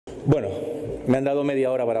Bueno, me han dado media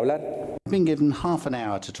hora para hablar. I've been given half an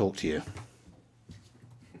hour to talk to you.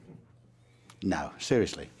 No,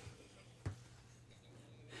 seriously.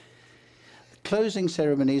 Closing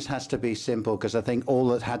ceremonies has to be simple because I think all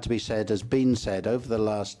that had to be said has been said over the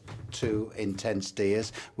last 2 intense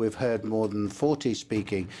days. We've heard more than 40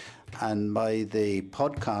 speaking, and by the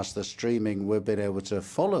podcast, the streaming, we've been able to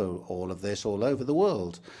follow all of this all over the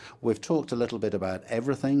world. We've talked a little bit about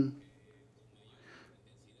everything.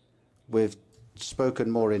 We've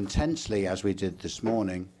spoken more intensely, as we did this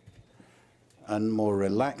morning, and more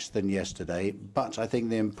relaxed than yesterday, but I think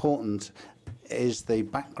the important is the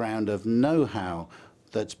background of know-how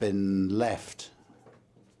that's been left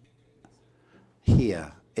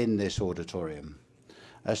here in this auditorium,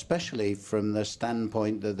 especially from the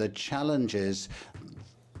standpoint that the challenges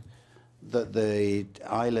that the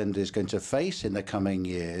island is going to face in the coming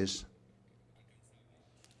years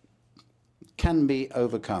can be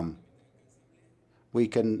overcome. We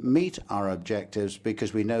can meet our objectives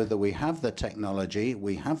because we know that we have the technology,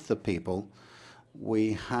 we have the people,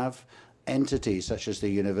 we have entities such as the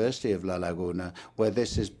University of La Laguna, where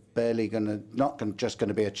this is barely just going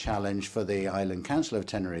to be a challenge for the Island Council of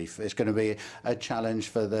Tenerife. It's going to be a challenge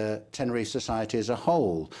for the Tenerife society as a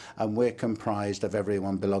whole. And we're comprised of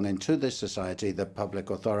everyone belonging to this society, the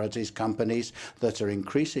public authorities, companies that are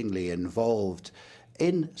increasingly involved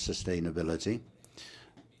in sustainability,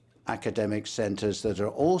 academic centers that are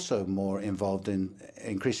also more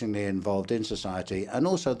increasingly involved in society, and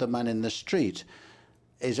also the man in the street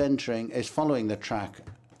is following the track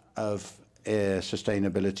of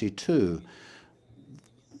sustainability too.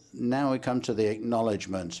 Now we come to the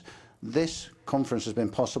acknowledgements. This conference has been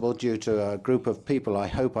possible due to a group of people. I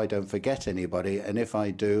hope I don't forget anybody, and if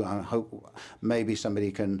I do, I hope maybe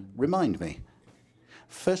somebody can remind me.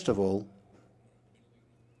 First of all,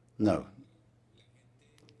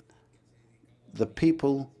 the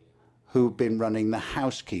people who've been running the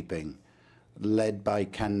housekeeping, led by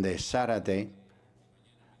Cande Sarade.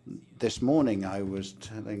 This morning I was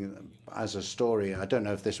telling as a story, I don't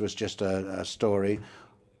know if this was just a story,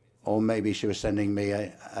 or maybe she was sending me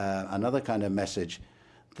another kind of message,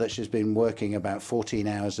 that she's been working about 14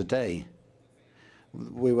 hours a day.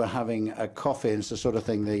 We were having a coffee, and it's the sort of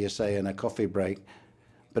thing that you say in a coffee break,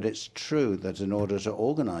 but it's true that in order to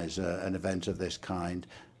organize an event of this kind,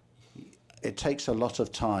 it takes a lot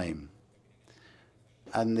of time.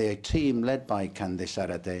 And the team led by Cande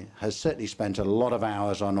Sarate has certainly spent a lot of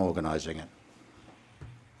hours on organizing it.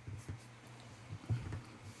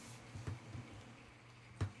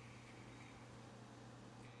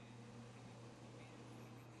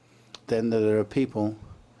 Then there are people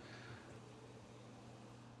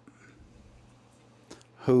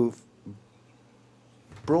who've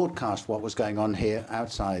broadcast what was going on here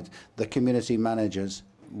outside. The community managers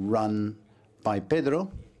run by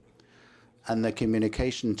Pedro, and the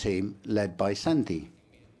communication team led by Santi,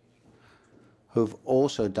 who've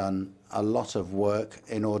also done a lot of work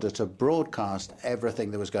in order to broadcast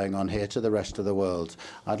everything that was going on here to the rest of the world.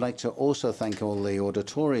 I'd like to also thank all the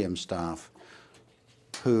auditorium staff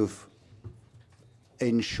who've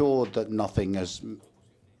ensured that nothing has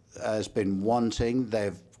been wanting.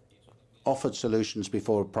 They've offered solutions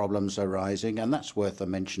before problems are arising, and that's worth a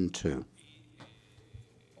mention too.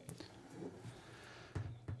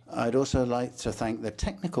 I'd also like to thank the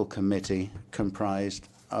technical committee comprised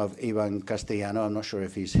of Ivan Castellano. I'm not sure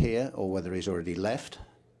if he's here or whether he's already left.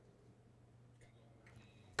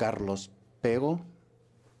 Carlos Pego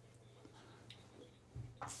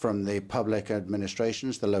from the public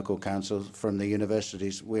administrations, the local councils. From the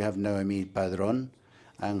universities, we have Noemi Padrón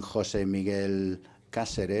and José Miguel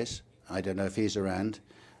Cáceres. I don't know if he's around.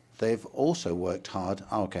 They've also worked hard.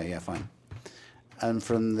 Okay, yeah, fine. And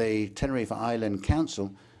from the Tenerife Island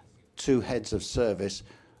Council, 2 heads of service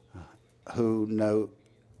who know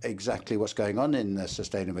exactly what's going on in the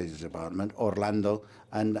sustainability department, Orlando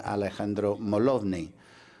and Alejandro Molovny,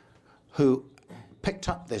 who picked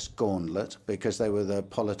up this gauntlet because they were the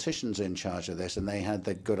politicians in charge of this, and they had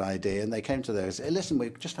the good idea, and they came to those. Listen, we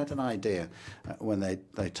just had an idea. When they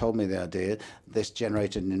told me the idea, this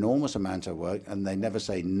generated an enormous amount of work, and they never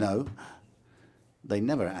say no. They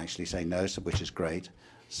never actually say no, which is great.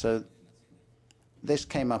 So this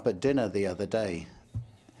came up at dinner the other day.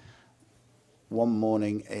 One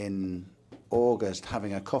morning in August,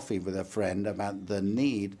 having a coffee with a friend about the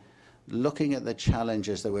need, looking at the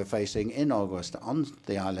challenges that we're facing in August on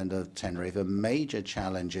the island of Tenerife, major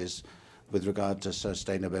challenges with regard to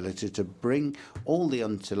sustainability, to bring all the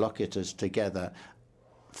interlocutors together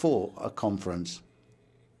for a conference.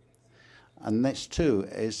 And this too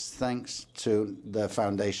is thanks to the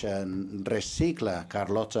Foundation Recicla.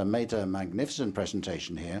 Carlota made a magnificent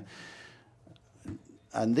presentation here.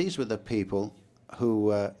 And these were the people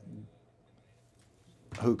who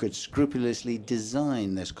could scrupulously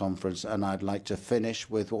design this conference. And I'd like to finish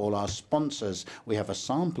with all our sponsors. We have a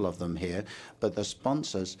sample of them here, but the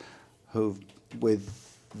sponsors who,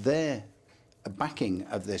 with their backing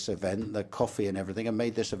of this event, the coffee and everything, have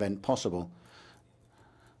made this event possible.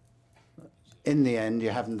 In the end,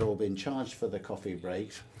 you haven't all been charged for the coffee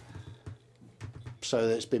breaks, so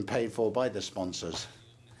it's been paid for by the sponsors.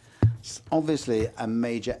 Obviously, a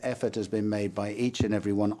major effort has been made by each and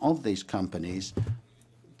every one of these companies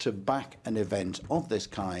to back an event of this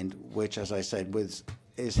kind, which, as I said,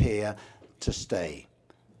 is here to stay.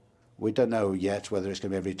 We don't know yet whether it's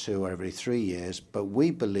going to be every 2 or every 3 years, but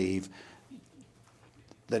we believe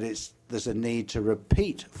that there's a need to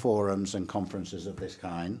repeat forums and conferences of this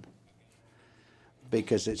kind,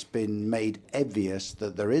 because it's been made obvious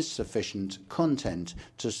that there is sufficient content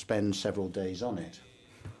to spend several days on it.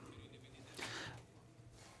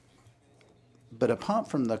 But apart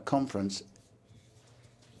from the conference,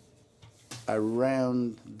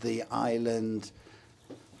 around the island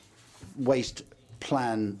waste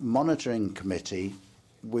plan monitoring committee,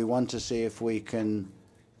 we want to see if we can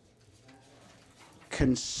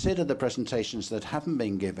consider the presentations that haven't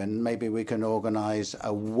been given. Maybe we can organize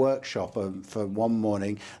a workshop for one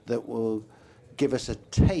morning that will give us a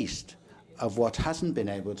taste of what hasn't been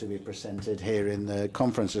able to be presented here in the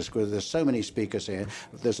conferences, because there's so many speakers here.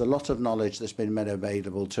 There's a lot of knowledge that's been made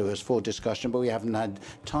available to us for discussion, but we haven't had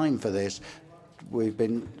time for this.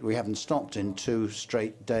 We haven't stopped in 2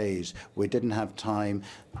 straight days. We didn't have time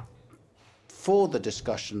for the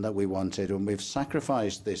discussion that we wanted, and we've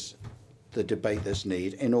sacrificed the debate that's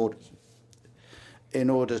needed in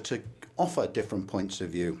order to offer different points of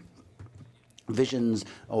view. Visions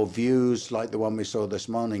or views like the one we saw this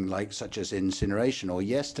morning, such as incineration, or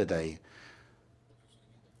yesterday,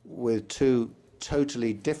 with 2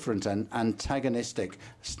 totally different and antagonistic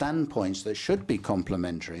standpoints that should be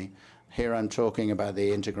complementary. Here I'm talking about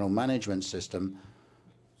the integral management system,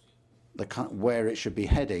 where it should be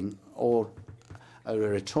heading, or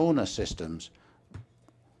returner systems,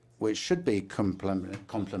 which should be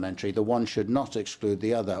complementary. The one should not exclude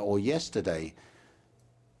the other. Or yesterday,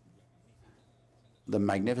 the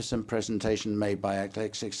magnificent presentation made by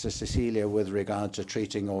Alexis Cecilia with regard to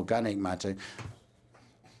treating organic matter.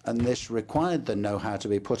 And this required the know-how to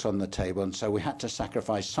be put on the table, and so we had to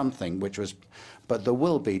sacrifice something, but there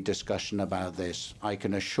will be discussion about this, I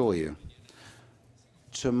can assure you.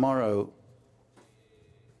 Tomorrow,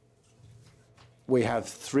 we have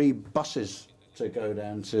 3 buses to go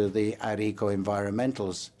down to the Arico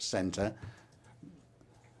Environmental Center.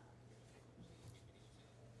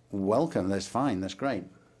 Welcome, that's fine, that's great.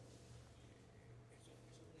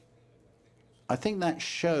 I think that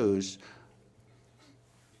shows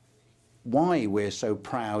why we're so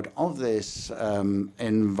proud of this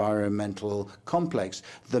environmental complex.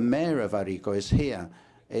 The mayor of Arico is here.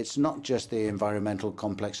 It's not just the environmental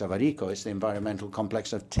complex of Arico, it's the environmental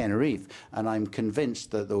complex of Tenerife. And I'm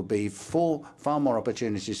convinced that there'll be far more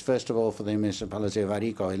opportunities, first of all for the municipality of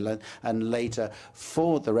Arico, and later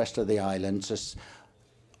for the rest of the island to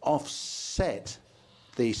offset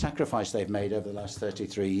the sacrifice they've made over the last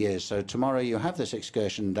 33 years. So tomorrow you have this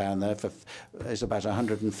excursion down there. It's about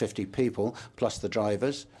 150 people, plus the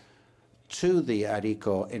drivers, to the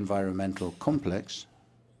Arico Environmental Complex.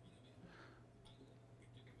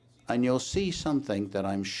 And you'll see something that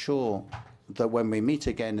I'm sure that when we meet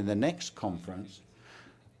again in the next conference,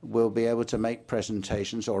 we'll be able to make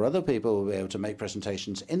presentations, or other people will be able to make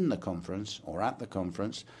presentations in the conference or at the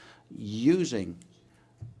conference, using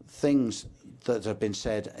things that have been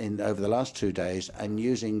said over the last 2 days, and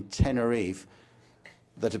using Tenerife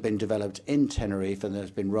that have been developed in Tenerife and that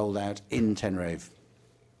has been rolled out in Tenerife.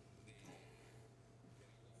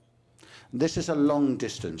 This is a long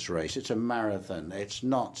distance race. It's a marathon. It's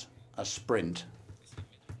not a sprint.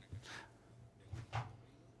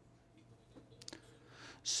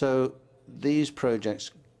 So these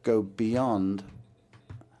projects go beyond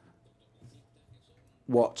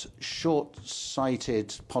what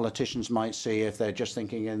short-sighted politicians might see if they're just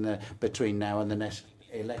thinking between now and the next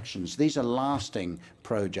elections. These are lasting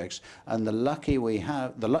projects, and the luck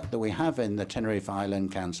that we have in the Tenerife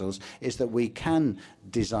Island Councils is that we can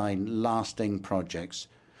design lasting projects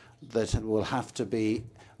that will have to be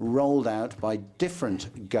rolled out by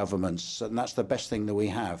different governments, and that's the best thing that we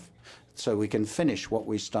have, so we can finish what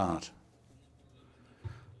we start.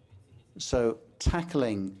 So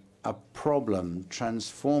tackling a problem,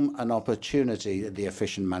 transform an opportunity, the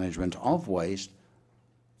efficient management of waste,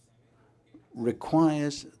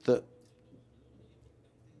 requires that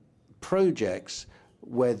projects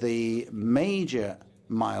where the major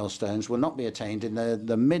milestones will not be attained in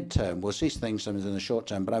the mid-term. We'll see things in the short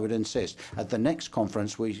term, but I would insist at the next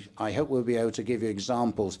conference, I hope we'll be able to give you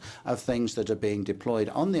examples of things that are being deployed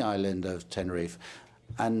on the island of Tenerife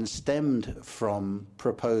and stemmed from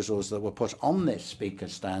proposals that were put on this speaker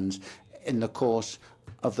stands in the course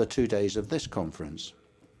of the 2 days of this conference.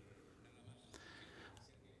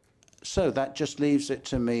 So that just leaves it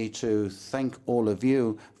to me to thank all of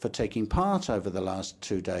you for taking part over the last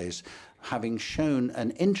 2 days, having shown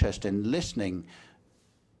an interest in listening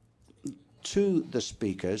to the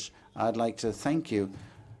speakers. I'd like to thank you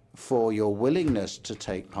for your willingness to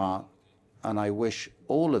take part, and I wish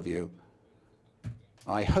all of you,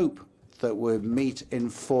 I hope that we'll meet in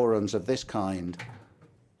forums of this kind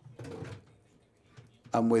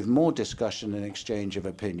and with more discussion and exchange of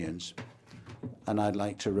opinions. And I'd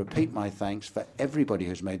like to repeat my thanks for everybody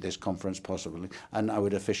who's made this conference possible, and I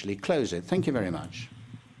would officially close it. Thank you very much.